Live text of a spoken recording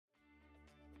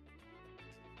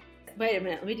Wait a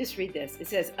minute, let me just read this. It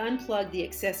says, unplug the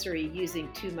accessory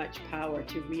using too much power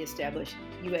to reestablish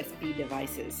USB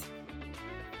devices.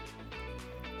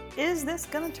 Is this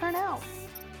going to turn out?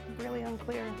 Really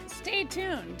unclear. Stay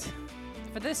tuned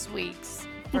for this week's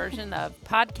version of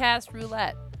Podcast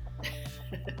Roulette.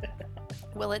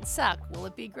 Will it suck? Will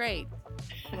it be great?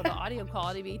 Will the audio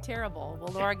quality be terrible?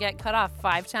 Will Laura get cut off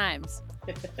 5 times?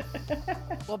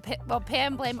 Will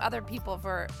Pam blame other people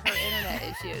for her internet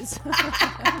issues?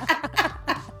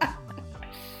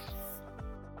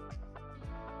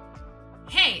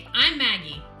 Hey, I'm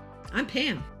Maggie. I'm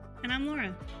Pam. And I'm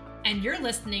Laura. And you're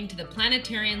listening to the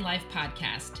Planetarian Life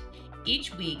Podcast.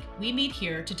 Each week, we meet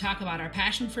here to talk about our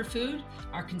passion for food,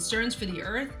 our concerns for the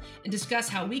earth, and discuss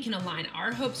how we can align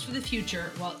our hopes for the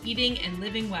future while eating and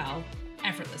living well,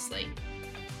 effortlessly.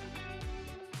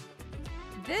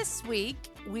 This week,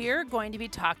 we're going to be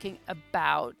talking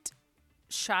about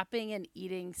shopping and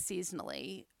eating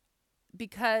seasonally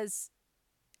because,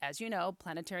 as you know,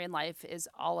 Planetarian Life is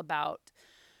all about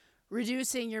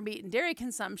reducing your meat and dairy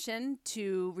consumption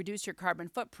to reduce your carbon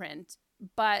footprint.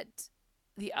 But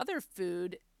the other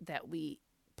food that we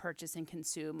purchase and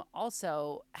consume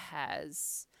also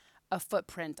has a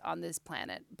footprint on this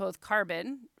planet, both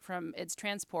carbon from its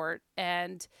transport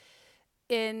and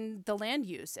in the land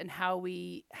use and how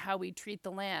we treat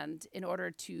the land in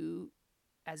order to,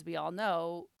 as we all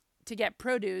know, to get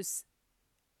produce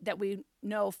that we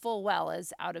know full well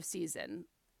is out of season.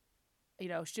 You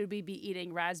know, should we be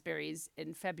eating raspberries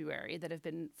in February that have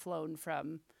been flown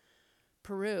from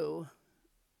Peru?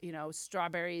 You know,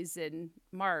 strawberries in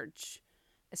March,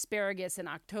 asparagus in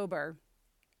October.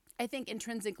 I think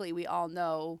intrinsically we all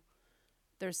know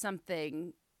there's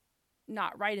something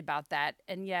not right about that,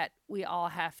 and yet we all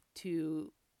have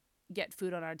to get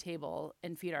food on our table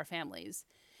and feed our families.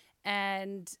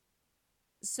 And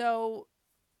so,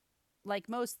 like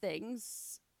most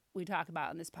things we talk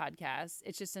about in this podcast,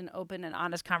 it's just an open and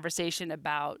honest conversation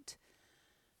about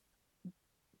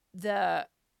the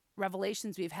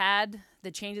revelations we've had,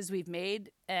 the changes we've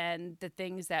made, and the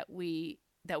things that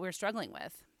we're struggling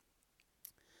with.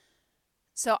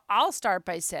 So I'll start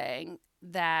by saying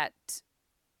that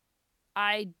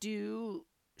I do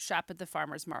shop at the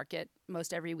farmer's market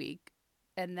most every week,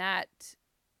 and that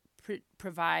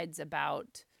provides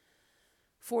about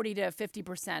 40 to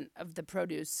 50% of the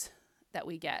produce that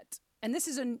we get. And this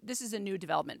is a new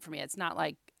development for me. It's not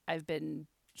like I've been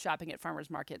shopping at farmers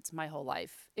markets my whole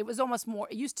life. It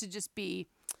used to just be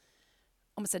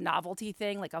almost a novelty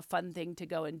thing, like a fun thing to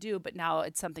go and do, but now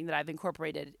it's something that I've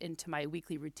incorporated into my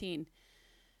weekly routine.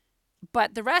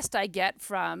 But the rest I get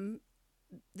from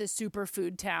the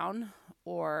superfood town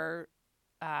or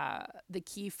the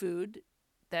key food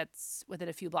that's within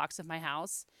a few blocks of my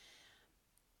house.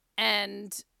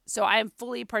 And so I am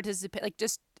fully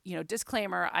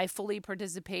disclaimer, I fully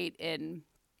participate in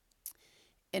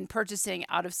purchasing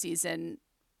out of season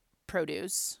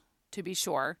produce, to be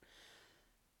sure.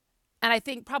 And I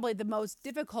think probably the most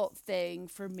difficult thing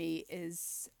for me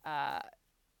is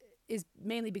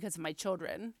mainly because of my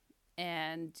children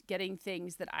and getting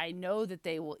things that I know that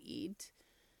they will eat.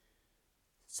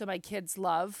 So my kids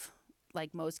love,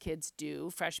 like most kids do,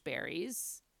 fresh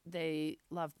berries. They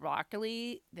love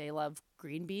broccoli. They love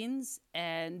green beans.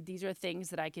 And these are things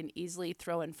that I can easily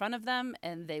throw in front of them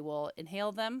and they will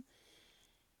inhale them.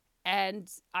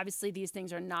 And obviously these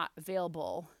things are not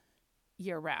available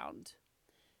year round.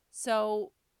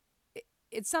 So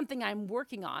it's something I'm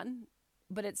working on,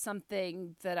 but it's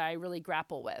something that I really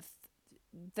grapple with,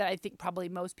 that I think probably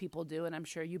most people do, and I'm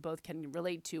sure you both can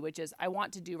relate to, which is I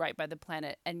want to do right by the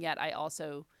planet, and yet I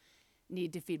also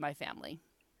need to feed my family.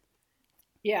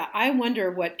 Yeah, I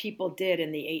wonder what people did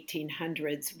in the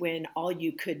 1800s when all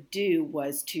you could do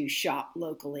was to shop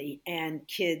locally and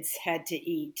kids had to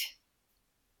eat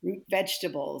root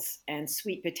vegetables and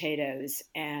sweet potatoes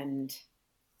and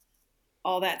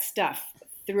all that stuff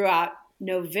throughout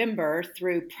November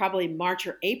through probably March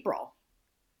or April.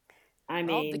 I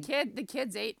mean, the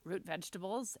kids ate root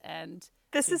vegetables and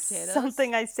this is potatoes.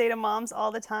 Something I say to moms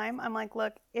all the time. I'm like,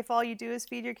 look, if all you do is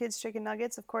feed your kids chicken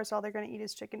nuggets, of course all they're going to eat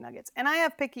is chicken nuggets. And I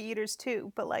have picky eaters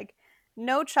too, but like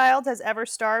no child has ever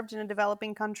starved in a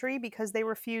developing country because they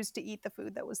refused to eat the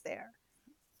food that was there.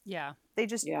 Yeah. They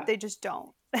just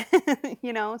don't.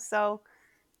 You know, so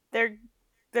they're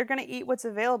going to eat what's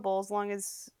available as long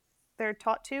as they're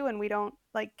taught to, and we don't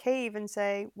like cave and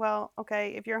say, well,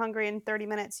 okay, if you're hungry in 30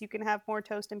 minutes, you can have more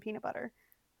toast and peanut butter.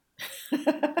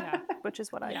 Yeah. Which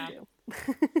is what I do.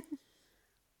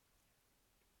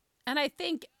 And I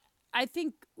think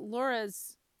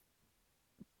Laura's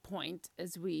point,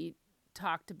 as we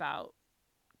talked about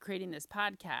creating this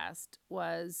podcast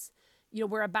was,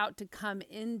 we're about to come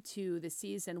into the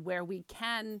season where we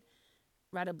can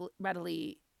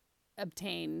readily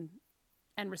obtain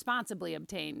and responsibly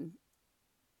obtain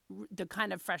the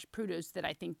kind of fresh produce that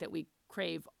I think that we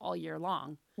crave all year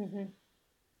long. Mm-hmm.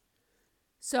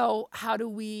 So how do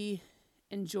we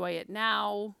enjoy it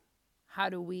now? How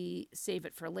do we save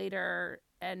it for later?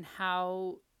 And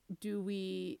how do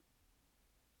we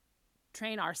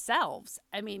train ourselves?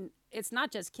 I mean, it's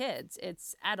not just kids,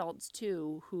 it's adults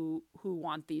too who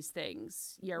want these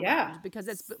things year round, because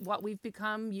it's what we've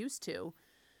become used to.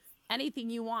 Anything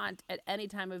you want at any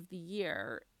time of the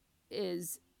year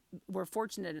is, we're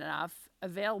fortunate enough,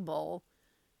 available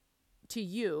to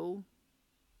you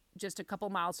just a couple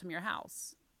miles from your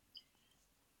house.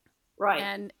 Right.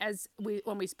 And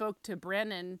when we spoke to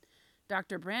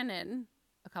Dr. Brannon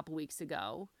a couple weeks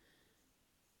ago,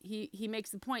 he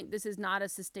makes the point, this is not a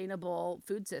sustainable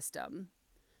food system.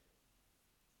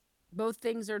 Both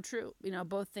things are true.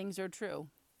 Both things are true.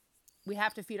 We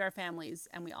have to feed our families,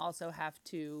 and we also have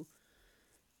to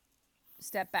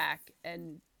step back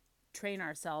and train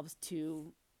ourselves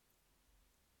to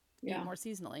eat more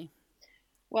seasonally.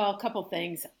 Well, a couple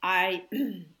things.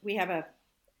 We have a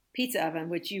pizza oven,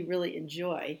 which you really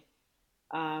enjoy.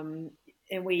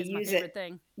 And we It's use my favorite it.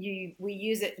 thing. We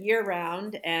use it year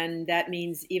round, and that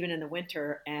means even in the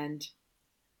winter. And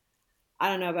I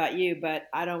don't know about you, but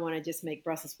I don't want to just make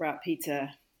Brussels sprout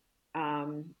pizza.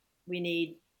 We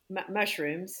need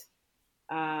mushrooms,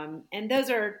 and those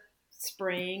are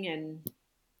spring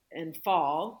and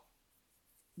fall.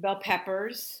 Bell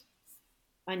peppers,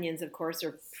 onions, of course,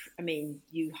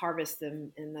 you harvest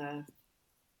them in the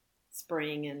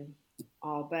spring and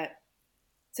all, but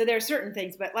so there are certain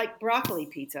things, but like broccoli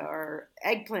pizza or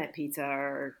eggplant pizza,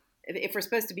 or if we're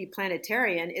supposed to be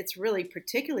planetarian, it's really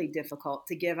particularly difficult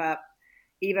to give up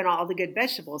even all the good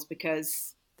vegetables,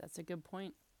 because that's a good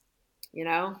point.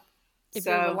 If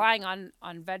you're relying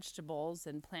on vegetables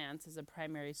and plants as a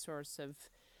primary source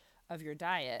of your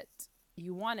diet,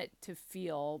 you want it to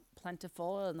feel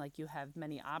plentiful and like you have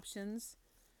many options.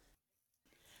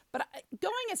 But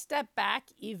going a step back,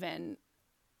 even,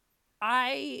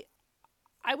 I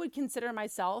would consider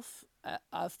myself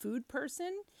a food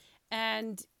person,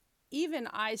 and even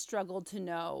I struggle to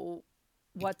know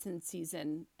what's in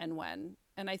season and when.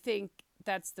 And I think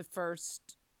that's the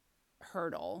first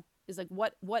hurdle, is like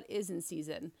what is in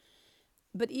season.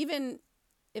 But even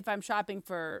if I'm shopping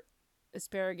for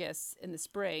asparagus in the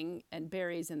spring and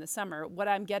berries in the summer, what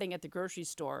I'm getting at the grocery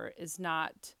store is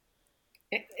not.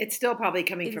 It's still probably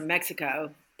coming from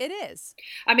Mexico. It is.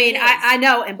 I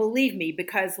know, and believe me,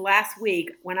 because last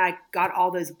week when I got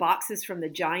all those boxes from the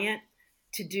Giant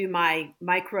to do my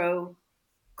micro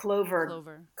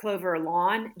clover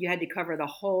lawn, you had to cover the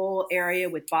whole area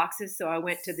with boxes. So I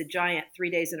went to the Giant 3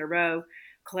 days in a row,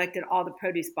 collected all the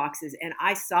produce boxes, and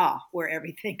I saw where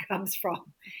everything comes from.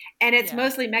 And it's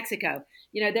mostly Mexico.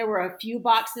 There were a few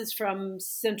boxes from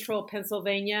central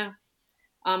Pennsylvania.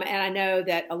 And I know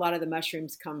that a lot of the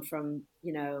mushrooms come from,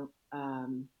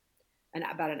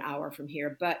 about an hour from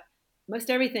here. But most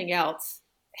everything else,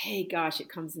 hey, gosh, it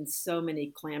comes in so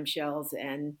many clamshells,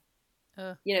 and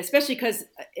especially because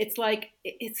it's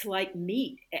like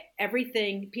meat.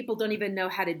 Everything, people don't even know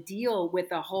how to deal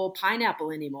with a whole pineapple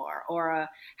anymore, or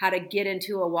how to get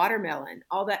into a watermelon.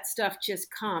 All that stuff just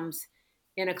comes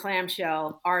in a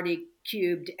clamshell, already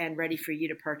cubed and ready for you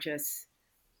to purchase.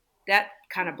 That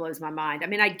kind of blows my mind.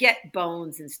 I get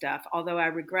bones and stuff, although I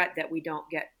regret that we don't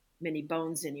get many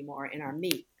bones anymore in our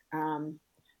meat,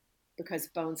 because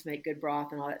bones make good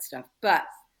broth and all that stuff. But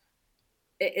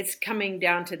it's coming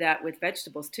down to that with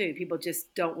vegetables too. People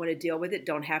just don't want to deal with it,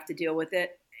 don't have to deal with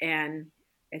it. And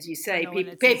as you say,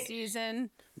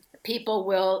 people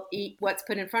will eat what's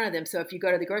put in front of them. So if you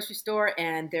go to the grocery store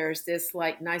and there's this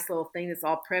like nice little thing that's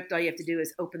all prepped, all you have to do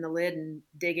is open the lid and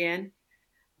dig in.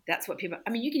 That's what people,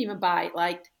 you can even buy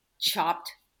like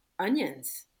chopped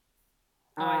onions.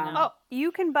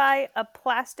 You can buy a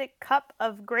plastic cup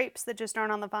of grapes that just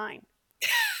aren't on the vine.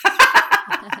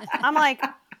 I'm like,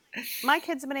 my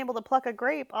kids have been able to pluck a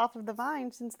grape off of the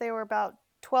vine since they were about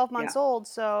 12 months old.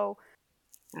 So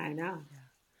I know.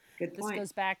 Good point. This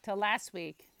goes back to last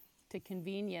week, to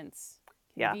convenience.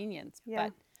 Yeah.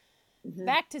 But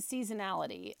back to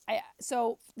seasonality.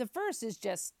 So the first is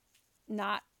just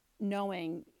not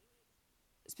knowing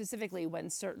specifically when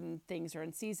certain things are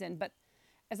in season. But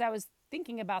as I was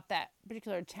thinking about that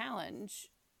particular challenge,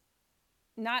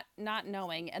 not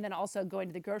knowing, and then also going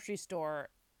to the grocery store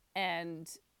and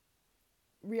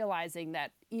realizing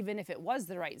that even if it was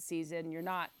the right season, you're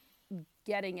not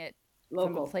getting it from a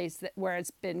Local. place where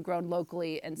it's been grown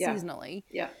locally and Yeah. seasonally.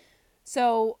 Yeah.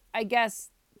 So I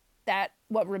guess that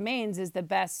what remains is the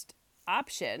best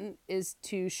option is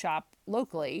to shop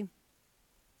locally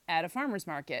at a farmer's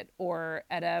market or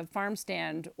at a farm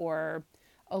stand or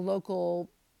a local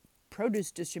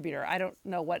produce distributor. I don't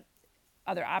know what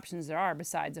other options there are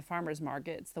besides a farmer's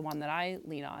market. It's the one that I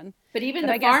lean on. But even But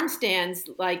the I guess farm stands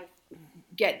like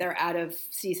get their out of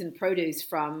season produce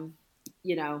from,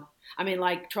 I mean,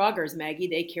 like Trogger's, Maggie,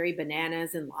 they carry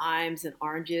bananas and limes and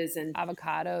oranges and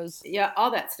avocados. yeah,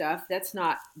 all that stuff. That's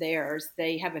not theirs.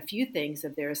 They have a few things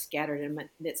of theirs scattered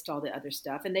amidst all the other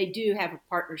stuff. And they do have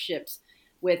partnerships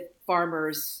with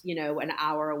farmers, an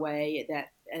hour away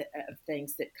of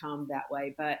things that come that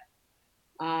way. But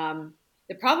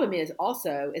the problem is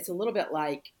also it's a little bit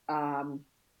like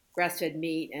grass-fed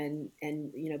meat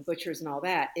and butchers and all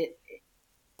that.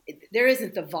 There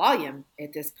isn't the volume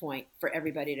at this point for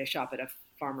everybody to shop at a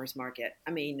farmer's market.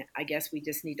 I mean, I guess we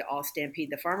just need to all stampede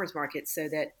the farmer's market so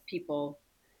that people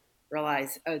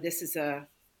realize, oh,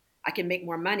 I can make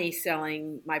more money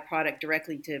selling my product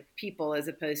directly to people as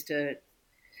opposed to,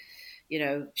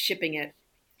 shipping it,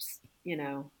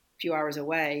 a few hours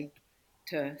away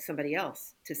to somebody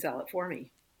else to sell it for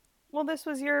me. Well, this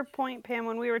was your point, Pam,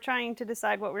 when we were trying to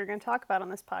decide what we were going to talk about on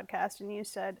this podcast, and you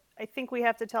said, I think we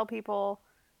have to tell people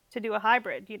to do a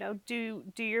hybrid. Do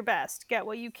your best. Get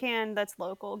what you can that's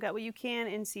local. Get what you can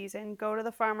in season. Go to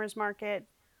the farmer's market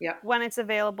Yep. when it's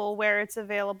available, where it's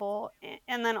available.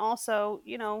 And then also,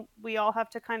 we all have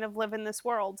to kind of live in this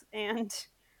world, and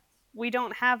we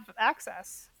don't have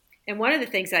access. And one of the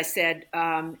things I said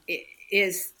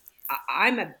is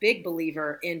I'm a big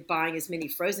believer in buying as many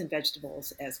frozen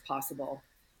vegetables as possible.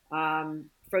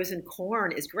 Frozen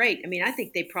corn is great. I mean, I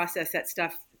think they process that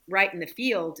stuff right in the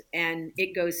field and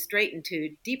it goes straight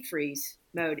into deep freeze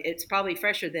mode. It's probably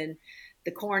fresher than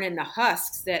the corn and the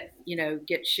husks that,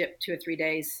 get shipped 2 or 3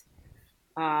 days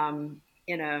in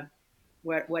a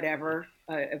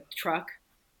truck.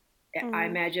 Mm-hmm. I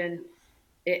imagine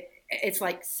it's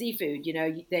like seafood.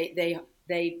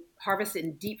 They harvest it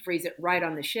and deep freeze it right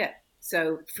on the ship.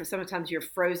 So for sometimes your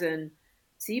frozen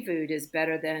seafood is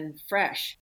better than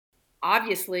fresh.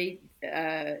 Obviously,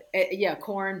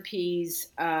 corn, peas,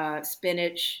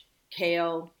 spinach,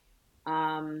 kale,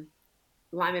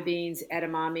 lima beans,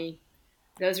 edamame.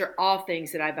 Those are all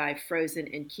things that I buy frozen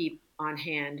and keep on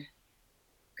hand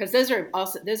because those are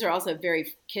also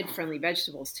very kid-friendly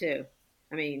vegetables too.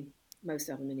 I mean, most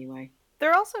of them anyway.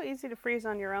 They're also easy to freeze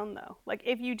on your own, though. Like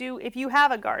if you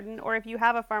have a garden or if you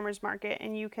have a farmer's market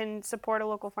and you can support a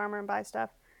local farmer and buy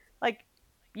stuff, like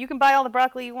you can buy all the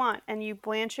broccoli you want and you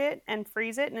blanch it and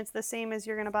freeze it, and it's the same as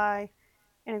you're going to buy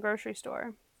in a grocery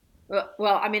store.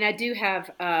 Well, I mean, I do have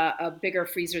a bigger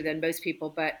freezer than most people,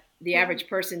 but the average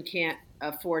person can't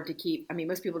afford to keep. I mean,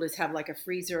 most people just have like a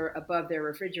freezer above their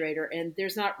refrigerator, and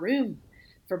there's not room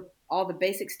for all the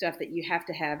basic stuff that you have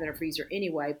to have in a freezer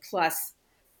anyway, plus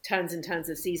tons and tons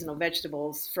of seasonal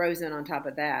vegetables frozen on top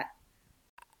of that.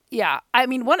 Yeah, I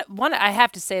mean, one I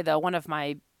have to say though, one of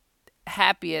my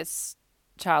happiest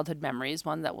childhood memories,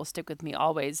 one that will stick with me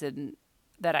always, and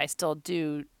that I still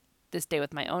do this day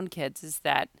with my own kids, is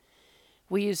that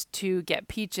we used to get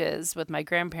peaches with my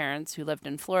grandparents who lived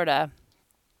in Florida,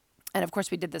 and of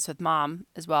course we did this with Mom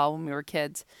as well when we were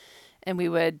kids, and we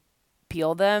would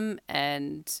peel them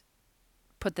and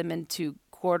put them into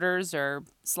quarters or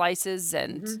slices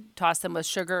and toss them with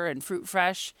sugar and fruit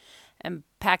fresh and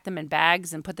pack them in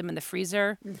bags and put them in the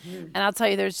freezer. And I'll tell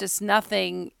you, there's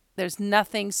nothing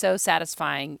so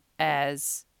satisfying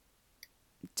as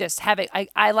just having,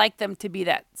 I like them to be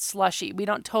that slushy. We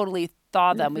don't totally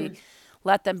thaw them. We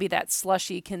let them be that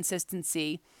slushy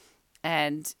consistency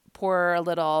and pour a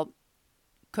little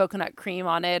coconut cream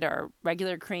on it or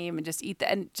regular cream and just eat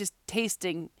that, and just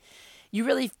tasting. You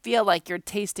really feel like you're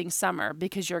tasting summer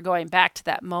because you're going back to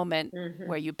that moment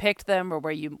where you picked them or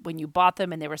when you bought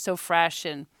them and they were so fresh,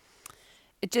 and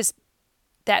it just,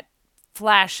 that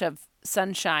flash of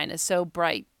sunshine is so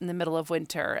bright in the middle of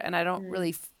winter, and I don't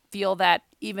really feel that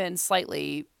even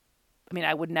slightly. I mean,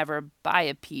 I would never buy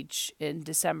a peach in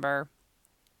December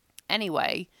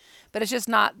anyway, but it's just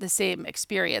not the same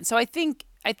experience. So I think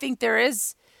there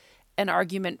is an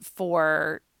argument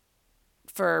for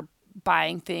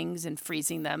buying things and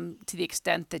freezing them to the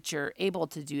extent that you're able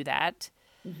to do that.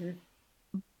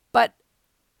 But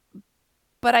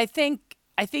I think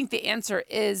the answer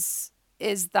is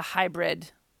the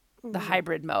hybrid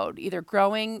mode, either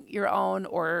growing your own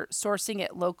or sourcing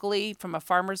it locally from a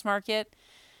farmer's market.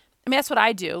 I mean, that's what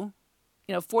I do.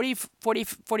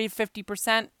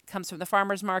 50% comes from the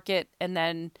farmer's market, and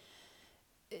then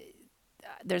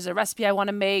there's a recipe I want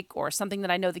to make, or something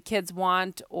that I know the kids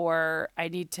want, or I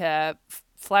need to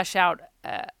flesh out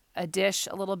a dish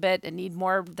a little bit and need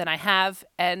more than I have.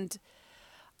 And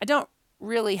I don't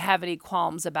really have any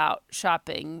qualms about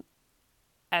shopping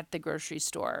at the grocery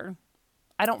store.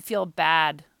 I don't feel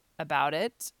bad about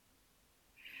it.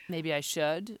 Maybe I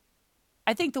should.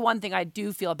 I think the one thing I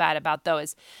do feel bad about, though,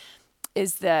 is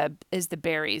the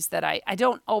berries. That I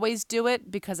don't always do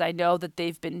it because I know that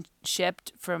they've been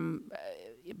shipped from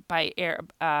by air.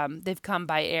 They've come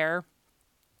by air.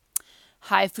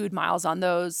 High food miles on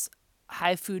those.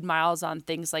 High food miles on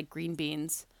things like green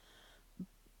beans.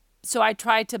 So I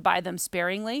try to buy them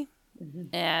sparingly.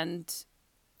 And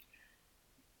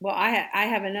Well, I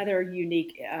have another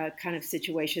unique kind of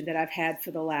situation that I've had for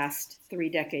the last 3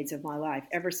 decades of my life,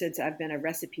 ever since I've been a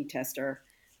recipe tester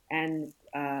and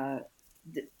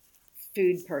the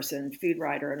food person, food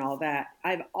writer, and all that.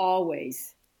 I've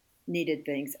always needed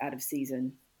things out of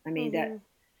season. I mean, Mm-hmm.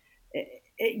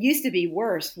 it used to be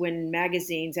worse when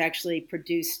magazines actually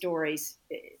produced stories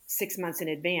 6 months in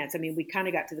advance. I mean, we kind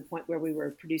of got to the point where we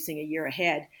were producing a year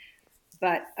ahead,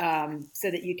 but so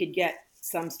that you could get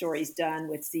some stories done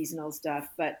with seasonal stuff.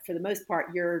 But for the most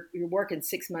part, you're working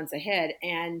 6 months ahead,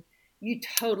 and you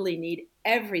totally need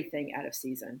everything out of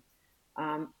season.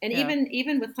 And yeah.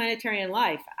 even with Planetarian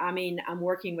Life, I mean, I'm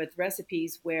working with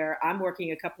recipes where I'm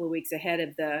working a couple of weeks ahead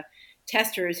of the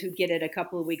testers who get it a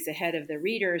couple of weeks ahead of the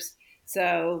readers.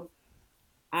 So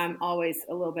I'm always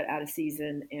a little bit out of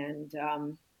season,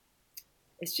 and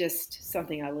it's just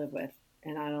something I live with,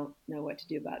 and I don't know what to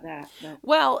do about that. But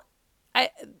Well, I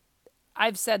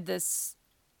I've said this.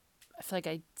 I feel like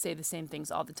I say the same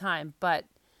things all the time, but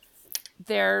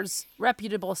there's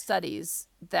reputable studies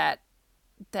that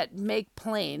make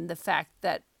plain the fact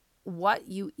that what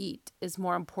you eat is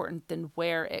more important than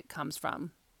where it comes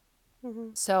from. Mm-hmm.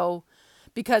 So,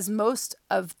 because most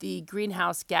of the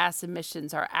greenhouse gas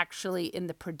emissions are actually in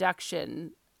the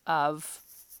production of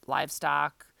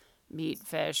livestock, meat,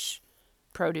 fish,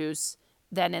 produce,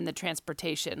 than in the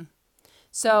transportation.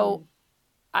 So,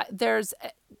 there's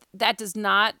that does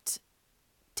not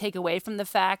take away from the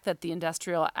fact that the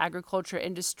industrial agriculture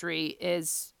industry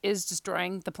is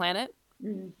destroying the planet,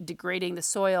 degrading the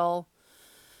soil,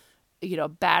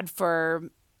 bad for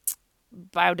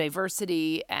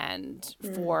biodiversity and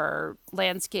for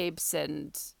landscapes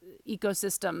and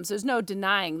ecosystems. There's no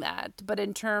denying that. But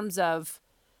in terms of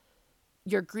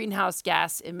your greenhouse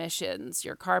gas emissions,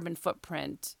 your carbon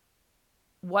footprint,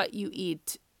 what you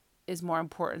eat is more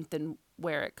important than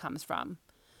where it comes from.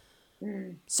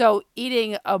 So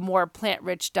eating a more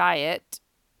plant-rich diet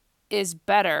is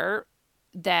better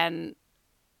than,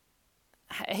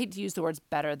 I hate to use the words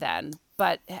better than,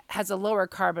 but has a lower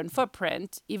carbon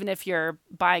footprint, even if you're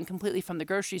buying completely from the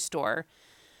grocery store,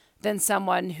 than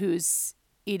someone who's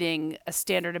eating a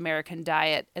standard American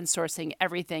diet and sourcing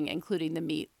everything, including the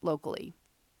meat, locally.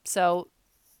 So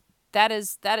that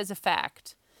is a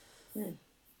fact.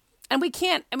 And we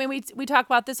can't, I mean, we talk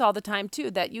about this all the time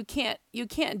too, that you can't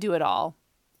do it all.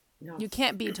 no, You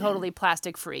can't be totally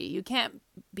plastic free. You can't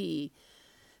be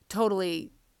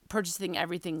totally purchasing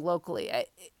everything locally.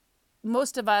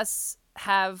 Most of us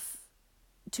have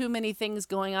too many things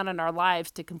going on in our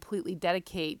lives to completely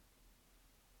dedicate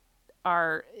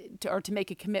or to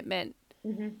make a commitment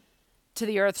to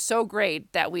the earth so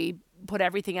great that we put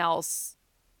everything else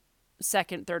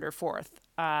second, third, or fourth.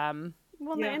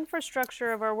 Well, the yeah,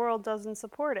 infrastructure of our world doesn't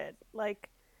support it. Like,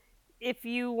 if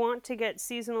you want to get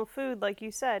seasonal food, like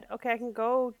you said, okay, I can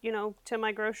go, to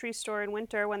my grocery store in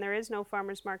winter when there is no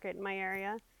farmer's market in my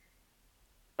area.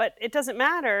 But it doesn't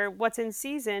matter what's in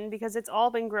season because it's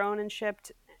all been grown and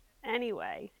shipped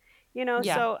anyway. Yeah.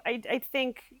 So I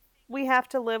think we have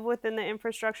to live within the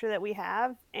infrastructure that we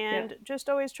have yeah, and just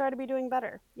always try to be doing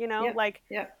better. yep, Like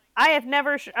yep. I have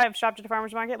never, I've shopped at a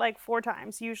farmer's market like 4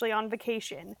 times, usually on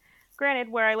vacation.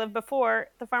 Granted, where I lived before,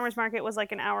 the farmer's market was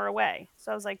like an hour away.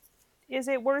 So I was like, is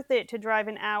it worth it to drive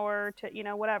an hour to,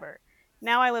 whatever?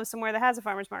 Now I live somewhere that has a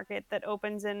farmer's market that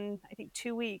opens in, I think,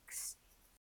 2 weeks.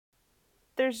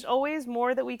 There's always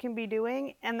more that we can be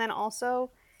doing. And then also,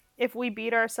 if we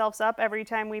beat ourselves up every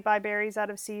time we buy berries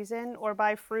out of season or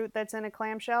buy fruit that's in a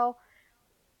clamshell,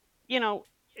 you know,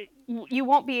 you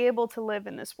won't be able to live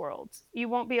in this world. You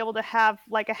won't be able to have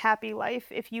like a happy life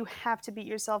if you have to beat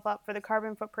yourself up for the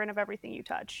carbon footprint of everything you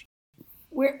touch.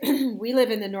 We live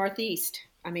in the Northeast.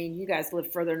 I mean, you guys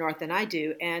live further north than I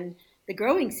do, and the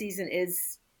growing season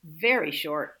is very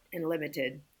short and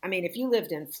limited. I mean, if you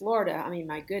lived in Florida, I mean,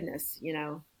 my goodness,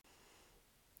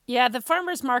 Yeah, the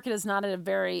farmer's market is not a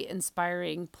very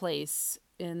inspiring place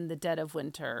in the dead of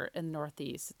winter in the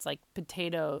Northeast. It's like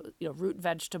potato, root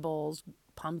vegetables,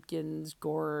 pumpkins,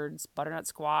 gourds, butternut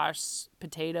squash,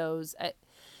 potatoes.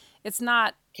 It's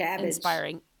not Cabbage.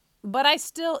 inspiring. But I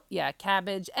still,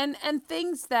 cabbage and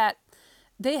things that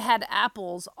they had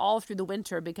apples all through the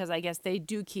winter because I guess they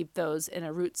do keep those in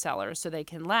a root cellar so they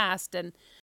can last. And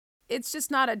it's just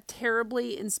not a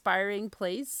terribly inspiring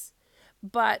place.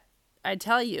 But I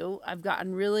tell you, I've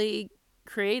gotten really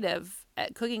creative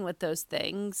at cooking with those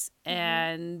things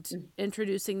and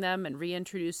introducing them and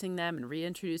reintroducing them and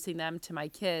reintroducing them to my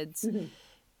kids.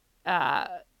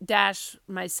 Dash,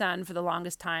 my son, for the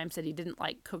longest time said he didn't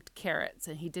like cooked carrots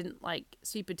and he didn't like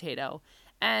sweet potato.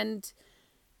 And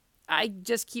I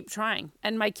just keep trying.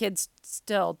 And my kids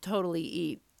still totally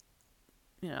eat,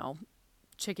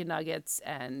 chicken nuggets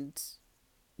and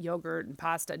yogurt and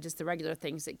pasta, just the regular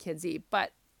things that kids eat.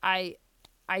 But I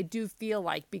do feel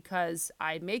like because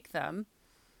I make them,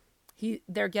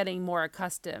 they're getting more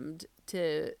accustomed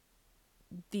to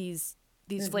these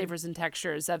flavors and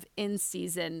textures of in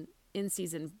season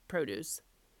produce.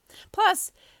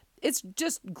 Plus, it's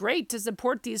just great to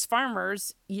support these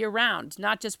farmers year round,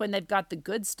 not just when they've got the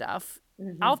good stuff.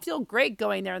 I'll feel great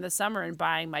going there in the summer and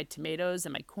buying my tomatoes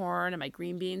and my corn and my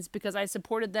green beans because I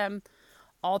supported them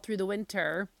all through the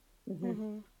winter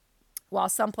while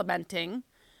supplementing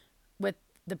with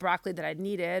the broccoli that I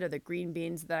needed or the green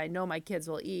beans that I know my kids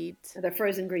will eat. The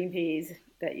frozen green peas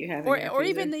that you have in your Or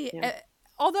even freezer. the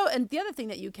although, and the other thing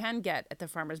that you can get at the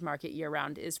farmer's market year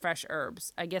round is fresh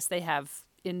herbs. I guess they have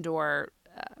indoor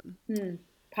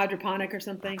hydroponic or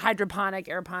something. Hydroponic,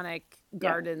 aeroponic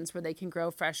gardens where they can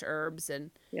grow fresh herbs.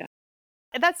 And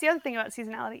that's the other thing about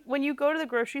seasonality. When you go to the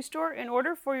grocery store, in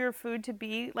order for your food to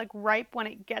be like ripe when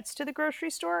it gets to the grocery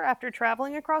store after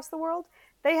traveling across the world,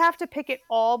 they have to pick it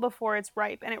all before it's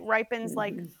ripe, and it ripens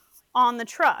like on the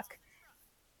truck.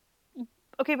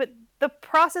 Okay, but the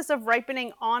process of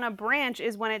ripening on a branch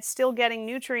is when it's still getting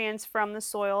nutrients from the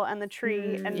soil and the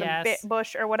tree and the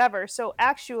bush or whatever. So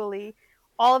actually,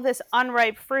 all of this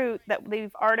unripe fruit that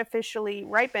we've artificially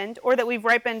ripened or that we've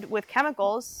ripened with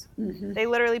chemicals, they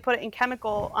literally put it in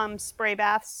chemical spray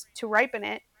baths to ripen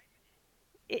it.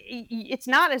 It's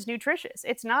not as nutritious.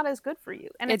 It's not as good for you.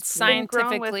 And it's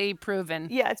scientifically proven.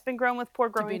 Yeah, it's been grown with poor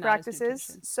growing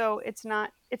practices. So it's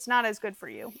not as good for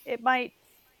you. It might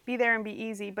be there and be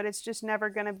easy, but it's just never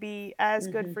going to be as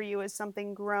good for you as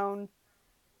something grown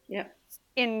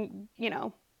in,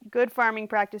 good farming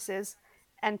practices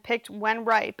and picked when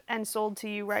ripe and sold to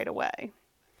you right away.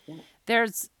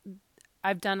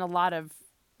 I've done a lot of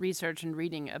research and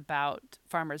reading about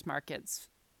farmers markets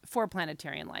for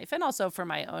Planetarian Life and also for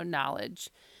my own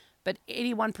knowledge. But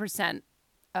 81%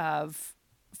 of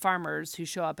farmers who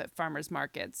show up at farmers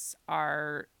markets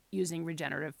are using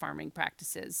regenerative farming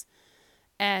practices.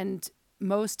 And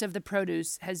most of the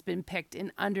produce has been picked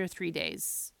in under 3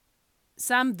 days.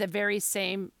 Some the very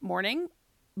same morning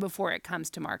before it comes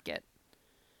to market.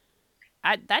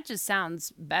 That just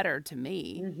sounds better to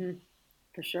me.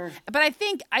 For sure. But I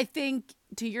think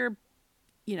to your,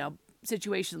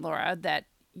 situation, Laura, that,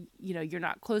 you're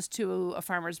not close to a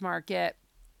farmer's market.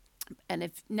 And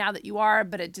if now that you are,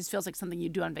 but it just feels like something you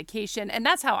do on vacation. And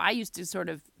that's how I used to sort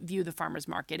of view the farmer's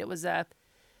market. It was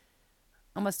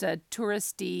almost a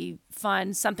touristy,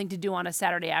 fun, something to do on a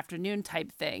Saturday afternoon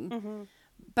type thing.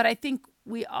 But I think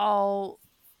we all,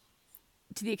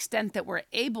 to the extent that we're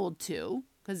able to,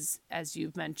 because as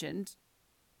you've mentioned,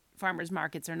 farmers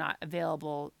markets are not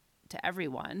available to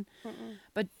everyone,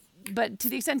 but to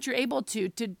the extent you're able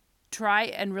to try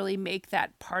and really make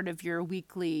that part of your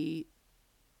weekly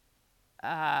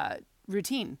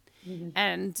routine.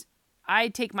 And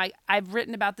I've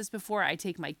written about this before. I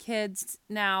take my kids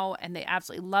now and they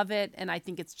absolutely love it. And I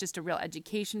think it's just a real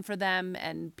education for them.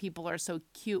 And people are so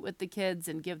cute with the kids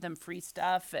and give them free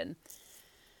stuff. And,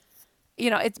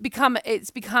 it's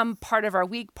become part of our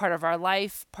week, part of our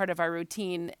life, part of our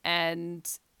routine. And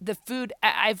the food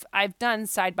I've done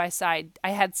side by side.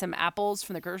 I had some apples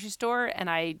from the grocery store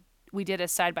and we did a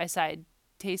side by side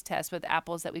taste test with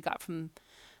apples that we got from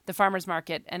the farmer's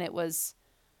market. And it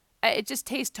just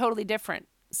tastes totally different.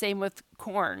 Same with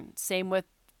corn, same with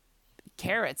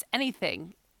carrots,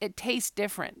 anything. It tastes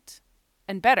different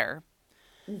and better.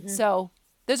 So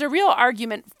there's a real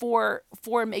argument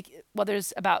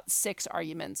there's about 6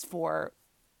 arguments for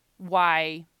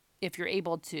why, if you're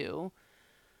able to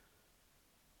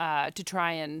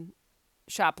try and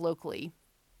shop locally.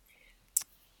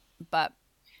 But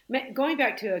going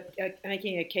back to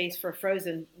making a case for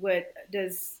frozen,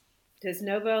 does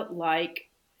Nova like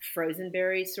frozen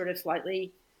berries sort of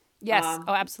slightly? Yes.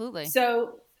 Absolutely.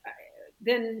 So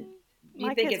then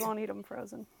my kids won't eat them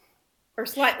frozen. or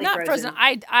slightly Not frozen.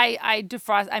 frozen, I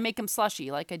defrost. I make them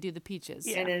slushy like I do the peaches.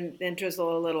 Yeah. and then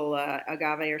drizzle a little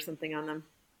agave or something on them.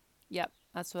 Yep,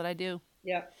 that's what I do.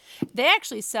 Yep. They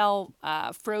actually sell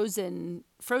frozen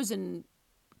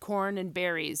corn and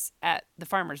berries at the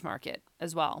farmers market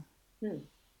as well, Hmm.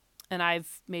 and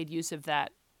I've made use of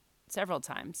that several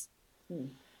times. Hmm.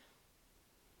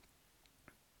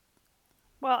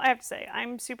 Well, I have to say,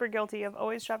 I'm super guilty of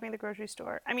always shopping at the grocery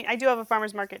store. I mean, I do have a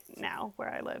farmer's market now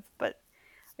where I live, but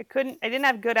I didn't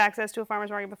have good access to a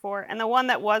farmer's market before. And the one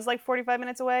that was like 45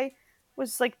 minutes away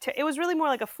was like, it was really more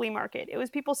like a flea market. It was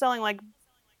people selling like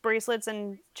bracelets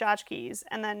and tchotchkes,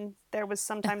 and then there was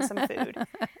sometimes some food.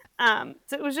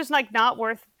 So it was just like not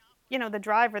worth, the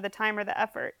drive or the time or the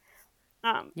effort.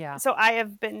 Yeah. So I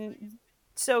have been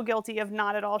so guilty of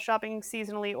not at all shopping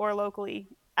seasonally or locally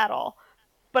at all.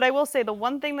 But I will say the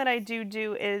one thing that I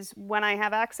do is when I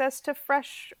have access to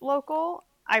fresh local,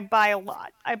 I buy a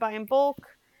lot. I buy in bulk,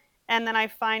 and then I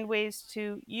find ways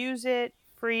to use it,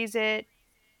 freeze it,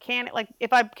 can it. Like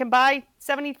if I can buy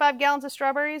 75 gallons of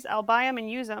strawberries, I'll buy them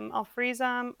and use them. I'll freeze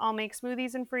them. I'll make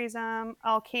smoothies and freeze them.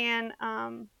 I'll can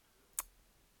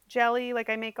jelly. Like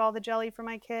I make all the jelly for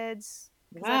my kids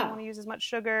because I don't want Wow. to use as much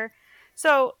sugar.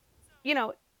 So, you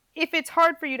know, if it's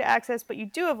hard for you to access, but you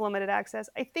do have limited access,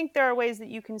 I think there are ways that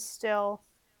you can still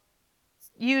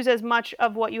use as much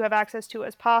of what you have access to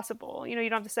as possible. You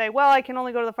don't have to say, well, I can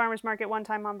only go to the farmer's market one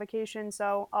time on vacation,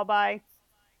 so I'll buy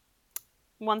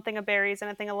one thing of berries and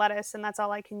a thing of lettuce, and that's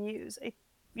all I can use.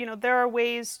 There are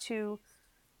ways to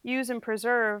use and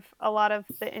preserve a lot of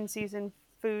the in season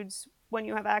foods when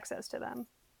you have access to them.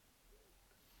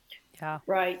 Yeah.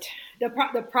 Right. The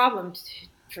problem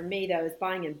for me though is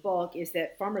buying in bulk is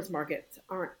that farmers markets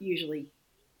aren't usually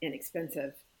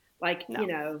inexpensive. Like No, those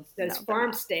no, they're not.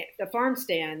 the farm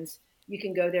stands, you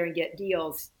can go there and get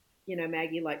deals.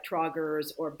 Maggie, like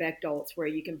Traugers or Bechtolt's, where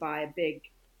you can buy a big,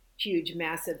 huge,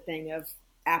 massive thing of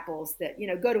apples that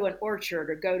go to an orchard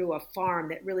or go to a farm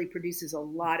that really produces a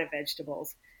lot of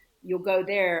vegetables. You'll go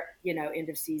there, end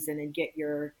of season and get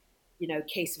your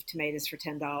case of tomatoes for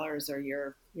 $10 or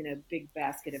your, big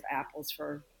basket of apples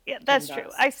for Yeah, ten that's true.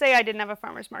 bucks. I say I didn't have a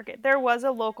farmer's market. There was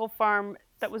a local farm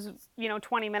that was,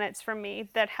 20 minutes from me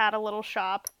that had a little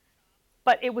shop,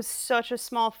 but it was such a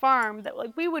small farm that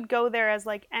like we would go there as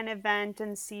like an event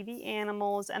and see the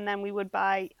animals, and then we would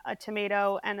buy a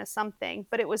tomato and a something,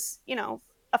 but it was,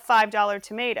 a $5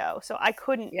 tomato. So I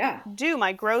couldn't Yeah. do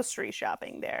my grocery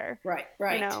shopping there. Right. You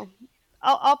Right. know,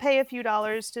 I'll pay a few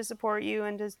dollars to support you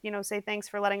and just, say thanks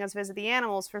for letting us visit the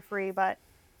animals for free, but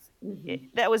Hmm.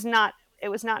 it was not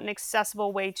an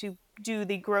accessible way to do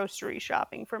the grocery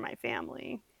shopping for my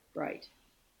family. Right.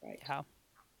 Right. Yeah.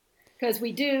 Because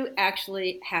we do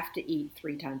actually have to eat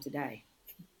 3 times a day.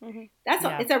 Hmm.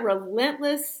 Yeah. It's a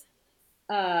relentless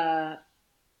uh,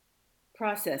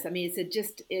 process. I mean, it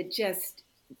just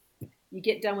you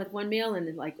get done with one meal and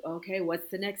then like, okay, what's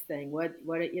the next thing?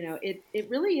 It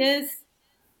really is.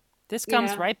 This You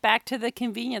comes know, right back to the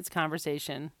convenience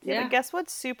conversation. Yeah, but yeah, guess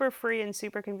what's super free and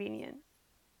super convenient?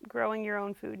 Growing your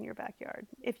own food in your backyard,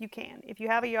 if you can. If you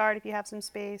have a yard, if you have some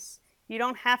space, you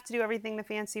don't have to do everything the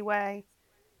fancy way.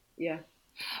 yeah.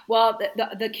 Well,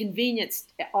 the convenience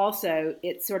also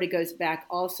it sort of goes back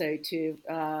also to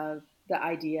the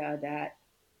idea that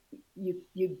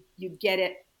you get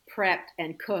it prepped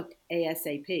and cooked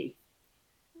ASAP.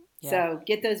 Yeah. So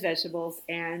get those vegetables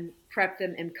and prep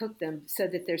them and cook them so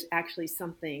that there's actually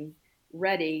something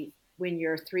ready when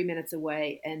you're 3 minutes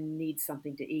away and need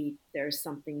something to eat. There's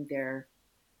something there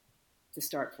to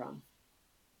start from.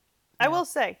 I Yeah. will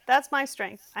say, that's my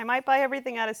strength. I might buy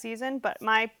everything out of season, but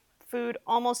my food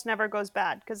almost never goes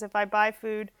bad because if I buy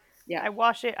food, Yeah, I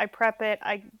wash it, I prep it,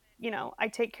 I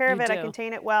take care You of it, I do.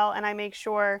 contain it well, and I make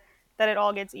sure that it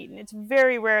all gets eaten. It's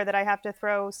very rare that I have to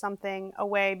throw something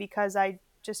away because I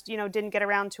just, didn't get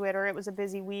around to it or it was a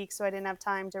busy week, so I didn't have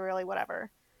time to really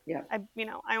whatever. yeah,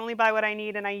 I only buy what I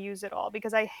need and I use it all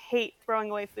because I hate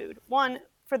throwing away food. One,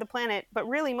 for the planet, but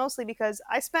really mostly because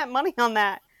I spent money on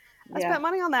that. I yeah, spent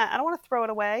money on that. I don't want to throw it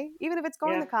away, even if it's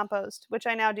going yeah, to compost, which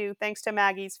I now do thanks to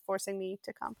Maggie's forcing me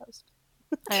to compost.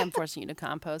 I am forcing you to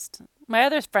compost. My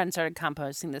other friend started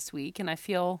composting this week, and I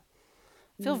feel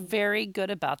mm, very good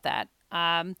about that.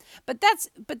 But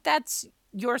that's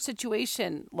your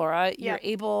situation, Laura. Yeah. You're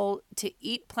able to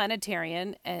eat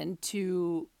planetarian and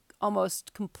to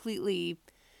almost completely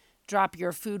drop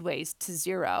your food waste to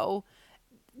zero.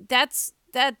 That's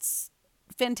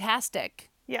fantastic.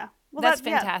 Yeah. Well, That's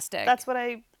yeah, fantastic. that's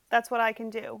what I can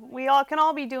do. We all can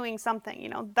all be doing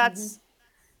something, hmm, That's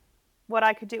what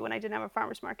I could do when I didn't have a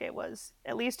farmer's market was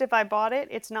at least if I bought it,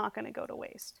 it's not going to go to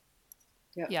waste.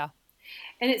 yeah. Yeah.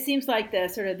 And it seems like the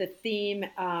sort of the theme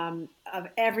of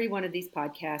every one of these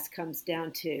podcasts comes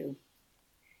down to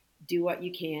do what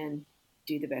you can,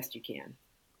 do the best you can.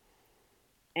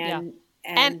 And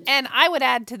and I would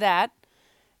add to that,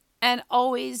 and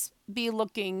always be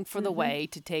looking for the way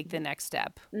to take the next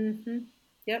step.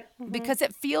 Yep. Because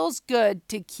it feels good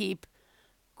to keep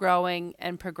growing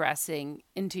and progressing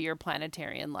into your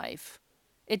planetarian life.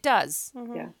 It does.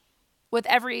 Yeah. With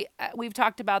every, we've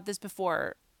talked about this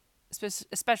before,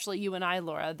 especially you and I,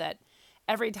 Laura, that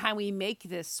every time we make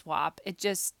this swap,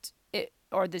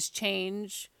 or this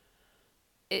change,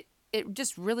 it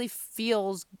just really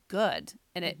feels good,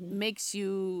 and it makes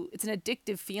you, it's an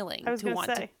addictive feeling. I was going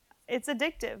to say, it's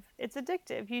addictive. It's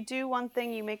addictive. You do one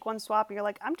thing, you make one swap, and you're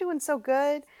like, I'm doing so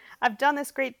good. I've done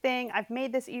this great thing. I've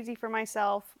made this easy for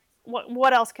myself.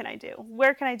 What else can I do?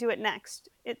 Where can I do it next?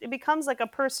 It becomes like a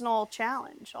personal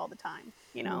challenge all the time,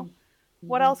 you know?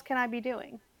 What else can I be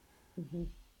doing?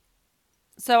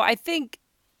 So I think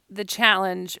the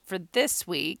challenge for this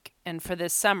week and for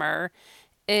this summer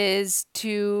is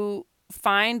to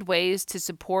find ways to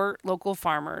support local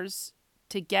farmers,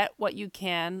 to get what you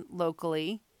can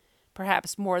locally,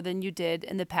 perhaps more than you did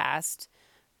in the past.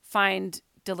 Find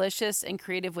delicious and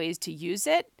creative ways to use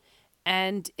it.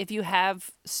 And if you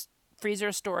have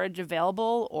freezer storage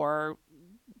available, or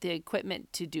the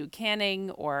equipment to do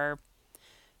canning or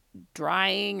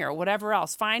drying or whatever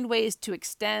else, find ways to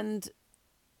extend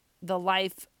the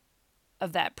life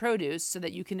of that produce so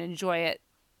that you can enjoy it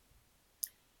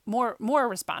more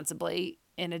responsibly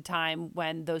in a time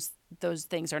when those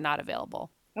things are not available.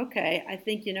 Okay, I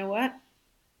think, you know what?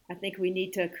 I think we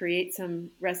need to create some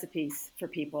recipes for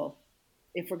people.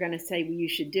 If we're going to say you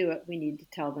should do it, we need to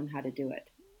tell them how to do it.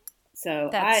 So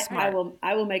I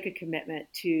will make a commitment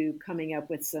to coming up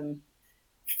with some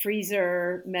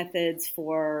freezer methods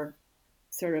for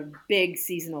sort of big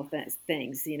seasonal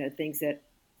things, you know, things that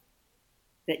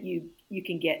you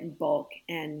can get in bulk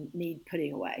and need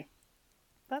putting away.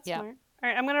 That's smart. All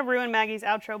right, I'm going to ruin Maggie's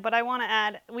outro, but I want to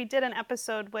add, we did an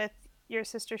episode with your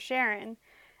sister Sharon,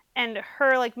 and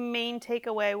her main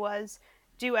takeaway was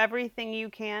do everything you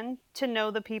can to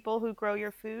know the people who grow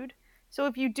your food. So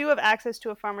if you do have access to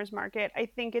a farmer's market, I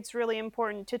think it's really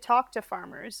important to talk to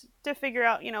farmers to figure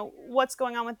out, you know, what's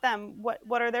going on with them,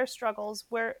 what are their struggles,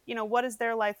 where, you know, what is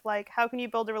their life like, how can you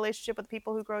build a relationship with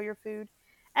people who grow your food,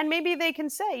 and maybe they can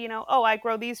say, you know, oh, I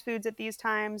grow these foods at these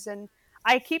times, and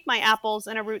I keep my apples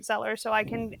in a root cellar so I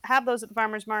can have those at the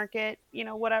farmer's market, you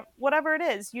know, whatever it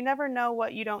is. You never know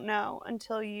what you don't know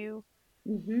until you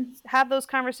have those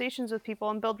conversations with people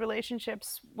and build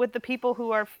relationships with the people who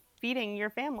are feeding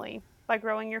your family by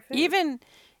growing your food.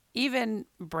 Even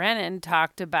Brannon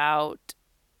talked about,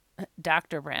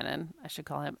 Dr. Brannon, I should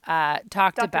call him,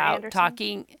 talked Dr. about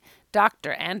Anderson.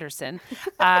 Dr. Anderson,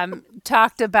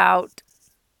 talked about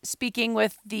speaking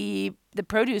with the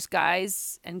produce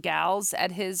guys and gals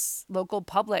at his local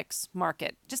Publix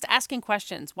market, just asking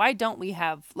questions. Why don't we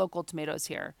have local tomatoes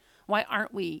here? Why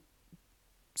aren't we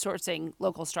sourcing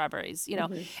local strawberries? You know,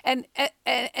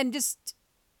 and just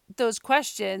those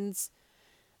questions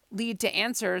lead to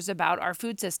answers about our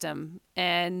food system.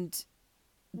 And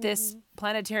this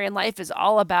planetarian life is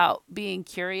all about being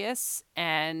curious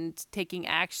and taking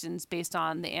actions based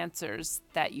on the answers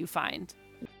that you find.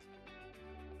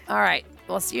 All right.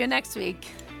 We'll see you next week.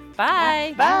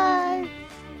 Bye. Bye.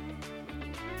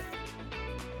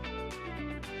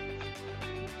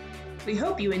 We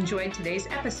hope you enjoyed today's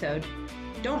episode.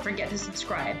 Don't forget to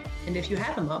subscribe. And if you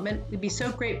have a moment, we'd be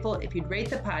so grateful if you'd rate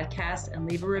the podcast and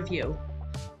leave a review.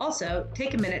 Also,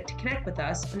 take a minute to connect with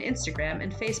us on Instagram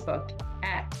and Facebook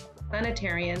at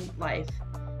Planetarian Life.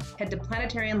 Head to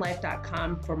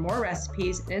planetarianlife.com for more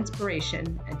recipes and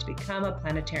inspiration and to become a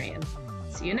planetarian.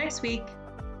 See you next week.